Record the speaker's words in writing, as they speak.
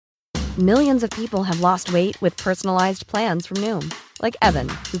Millions of people have lost weight with personalized plans from Noom. Like Evan,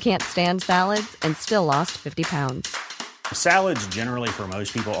 who can't stand salads and still lost 50 pounds. Salads generally for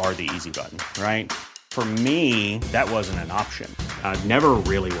most people are the easy button, right? For me, that wasn't an option. I never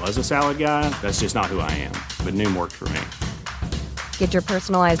really was a salad guy. That's just not who I am. But Noom worked for me. Get your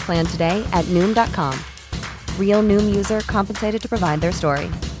personalized plan today at Noom.com. Real Noom user compensated to provide their story.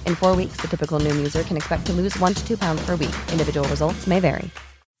 In 4 weeks, the typical Noom user can expect to lose 1 to 2 pounds per week. Individual results may vary.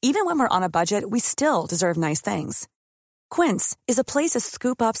 Even when we're on a budget, we still deserve nice things. Quince is a place to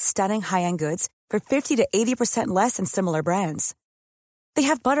scoop up stunning high-end goods for 50 to 80% less than similar brands. They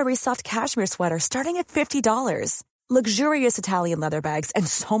have buttery soft cashmere sweaters starting at $50, luxurious Italian leather bags, and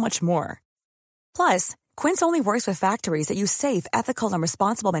so much more. Plus, Quince only works with factories that use safe, ethical, and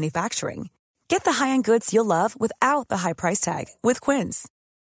responsible manufacturing. Get the high-end goods you'll love without the high price tag with Quince.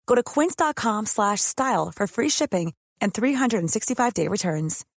 Go to quince.com/style for free shipping and 365-day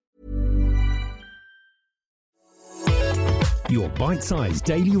returns. Your bite-sized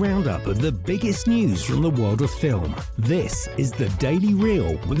daily roundup of the biggest news from the world of film. This is The Daily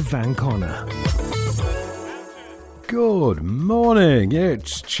Reel with Van Connor. Good morning,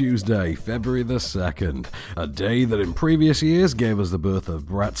 it's Tuesday, February the 2nd, a day that in previous years gave us the birth of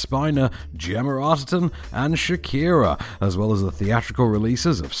Brett Spiner, Gemma Arterton and Shakira, as well as the theatrical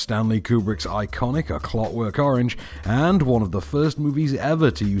releases of Stanley Kubrick's iconic A Clockwork Orange and one of the first movies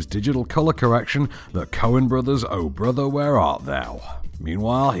ever to use digital colour correction, the Coen brothers' Oh Brother, Where Art Thou?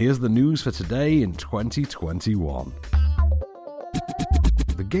 Meanwhile, here's the news for today in 2021.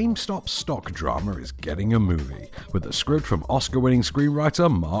 The GameStop stock drama is getting a movie, with a script from Oscar-winning screenwriter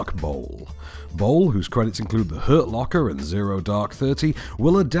Mark Boal. Boal, whose credits include The Hurt Locker and Zero Dark 30,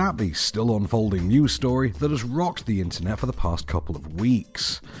 will adapt the still unfolding news story that has rocked the internet for the past couple of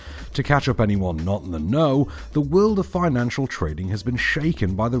weeks. To catch up anyone not in the know, the world of financial trading has been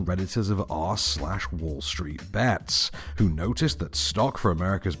shaken by the Redditors of r/Wall Street Bets, who noticed that stock for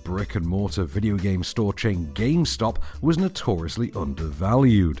America's brick-and-mortar video game store chain GameStop was notoriously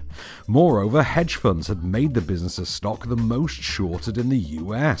undervalued. Moreover, hedge funds had made the business's stock the most shorted in the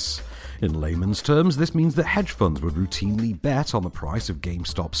US. In layman's terms, this means that hedge funds would routinely bet on the price of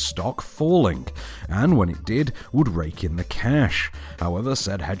GameStop's stock falling, and when it did, would rake in the cash. However,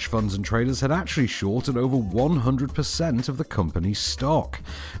 said hedge funds and traders had actually shorted over 100% of the company's stock,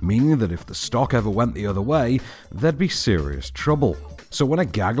 meaning that if the stock ever went the other way, there'd be serious trouble. So when a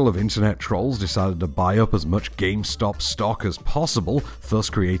gaggle of internet trolls decided to buy up as much GameStop stock as possible, thus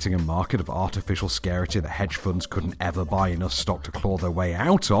creating a market of artificial scarcity that hedge funds couldn't ever buy enough stock to claw their way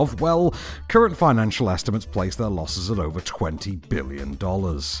out of, well, current financial estimates place their losses at over $20 billion.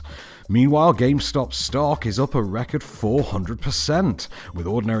 Meanwhile, GameStop stock is up a record 400%, with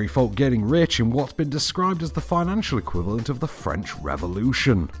ordinary folk getting rich in what's been described as the financial equivalent of the French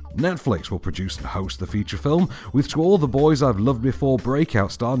Revolution. Netflix will produce and host the feature film, with To All the Boys I've Loved Before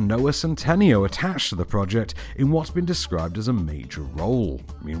breakout star Noah Centineo attached to the project in what's been described as a major role.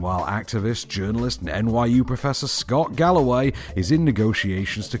 Meanwhile, activist, journalist, and NYU professor Scott Galloway is in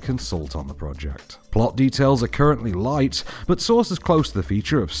negotiations to consult on the project. Plot details are currently light, but sources close to the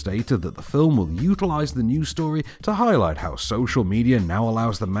feature have stated that the film will utilize the news story to highlight how social media now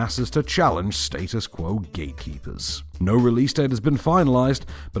allows the masses to challenge status quo gatekeepers. No release date has been finalized,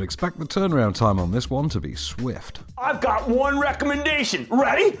 but expect the turnaround time on this one to be swift. I've got one recommendation.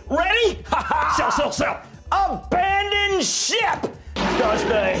 Ready? Ready? Sell. Abandoned ship! Does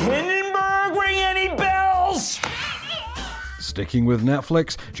the Hindenburg ring any bells? Sticking with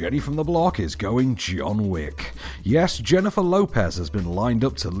Netflix, Jenny from the Block is going John Wick. Yes, Jennifer Lopez has been lined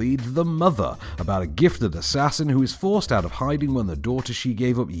up to lead The Mother, about a gifted assassin who is forced out of hiding when the daughter she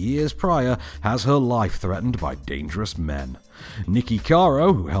gave up years prior has her life threatened by dangerous men. Nikki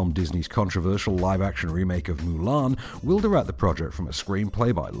Caro, who helmed Disney's controversial live-action remake of Mulan, will direct the project from a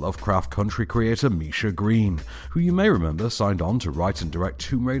screenplay by Lovecraft Country creator Misha Green, who you may remember signed on to write and direct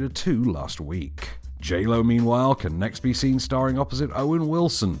Tomb Raider 2 last week. J-Lo, meanwhile, can next be seen starring opposite Owen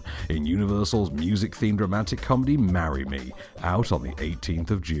Wilson in Universal's music-themed romantic comedy Marry Me, out on the 18th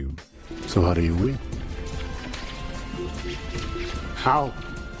of June. So how do you win? How?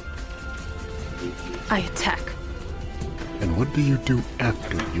 I attack. And what do you do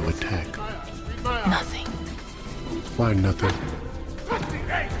after you attack? Nothing. Why nothing?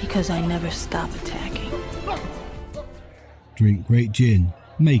 Because I never stop attacking. Drink great gin.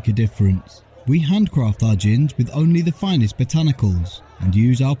 Make a difference. We handcraft our gins with only the finest botanicals and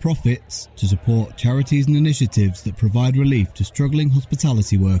use our profits to support charities and initiatives that provide relief to struggling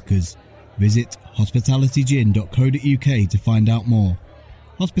hospitality workers. Visit hospitalitygin.co.uk to find out more.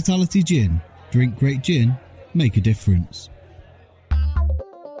 Hospitality Gin. Drink great gin. Make a difference.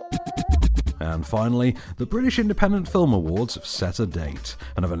 And finally, the British Independent Film Awards have set a date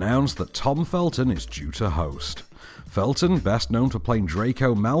and have announced that Tom Felton is due to host. Felton, best known for playing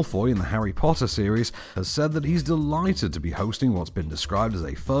Draco Malfoy in the Harry Potter series, has said that he's delighted to be hosting what's been described as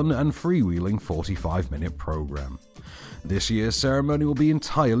a fun and freewheeling 45-minute program. This year's ceremony will be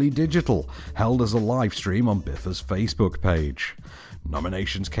entirely digital, held as a live stream on Biffa's Facebook page.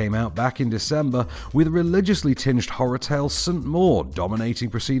 Nominations came out back in December, with religiously tinged horror tale St. Maur dominating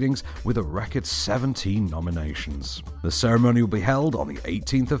proceedings with a record 17 nominations. The ceremony will be held on the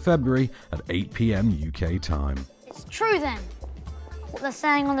 18th of February at 8 p.m. UK time. It's true then, what they're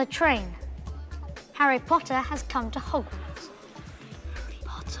saying on the train. Harry Potter has come to Hogwarts. Harry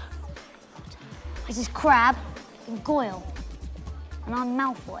Potter. This is Crabbe and Goyle, and I'm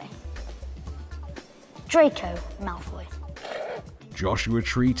Malfoy. Draco Malfoy. Joshua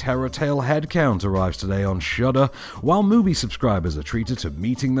Tree Terror Tale Headcount arrives today on Shudder, while Mubi subscribers are treated to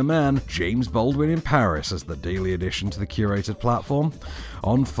Meeting the Man, James Baldwin in Paris as the daily addition to the curated platform.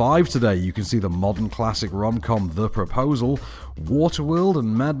 On 5 today, you can see the modern classic rom-com The Proposal. Waterworld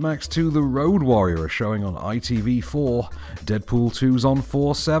and Mad Max 2 The Road Warrior are showing on ITV4. Deadpool 2's on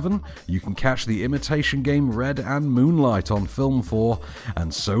 4/7. You can catch the imitation game Red and Moonlight on Film 4.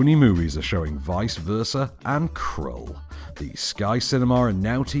 And Sony Movies are showing Vice Versa and Krull. The Sky Cinema and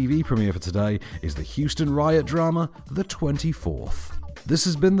Now TV premiere for today is the Houston riot drama The 24th. This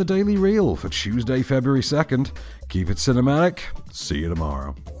has been The Daily Reel for Tuesday, February 2nd. Keep it cinematic. See you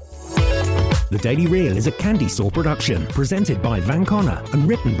tomorrow. The Daily Reel is a Candy Store production, presented by Van Connor and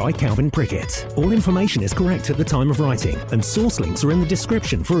written by Calvin Prickett. All information is correct at the time of writing, and source links are in the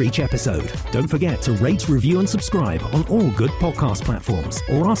description for each episode. Don't forget to rate, review and subscribe on all good podcast platforms,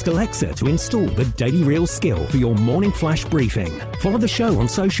 or ask Alexa to install the Daily Reel skill for your morning flash briefing. Follow the show on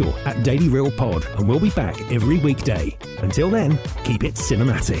social at Daily Reel Pod, and we'll be back every weekday. Until then, keep it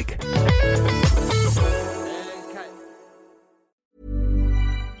cinematic.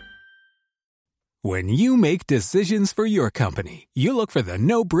 When you make decisions for your company, you look for the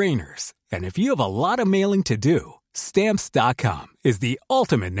no-brainers. And if you have a lot of mailing to do, Stamps.com is the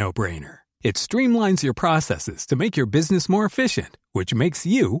ultimate no-brainer. It streamlines your processes to make your business more efficient, which makes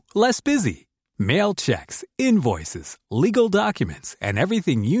you less busy. Mail checks, invoices, legal documents, and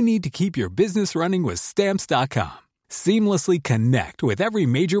everything you need to keep your business running with Stamps.com. Seamlessly connect with every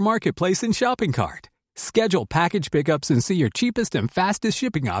major marketplace and shopping cart. Schedule package pickups and see your cheapest and fastest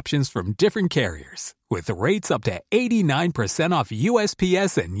shipping options from different carriers, with rates up to 89% off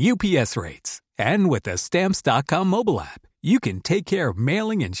USPS and UPS rates. And with the Stamps.com mobile app, you can take care of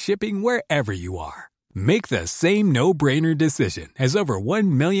mailing and shipping wherever you are. Make the same no-brainer decision as over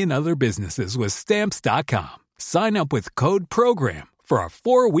 1 million other businesses with Stamps.com. Sign up with code PROGRAM for a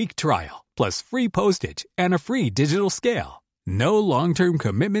 4-week trial, plus free postage and a free digital scale. No long-term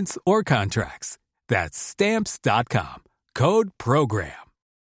commitments or contracts. That's Stamps.com. Code PROGRAM.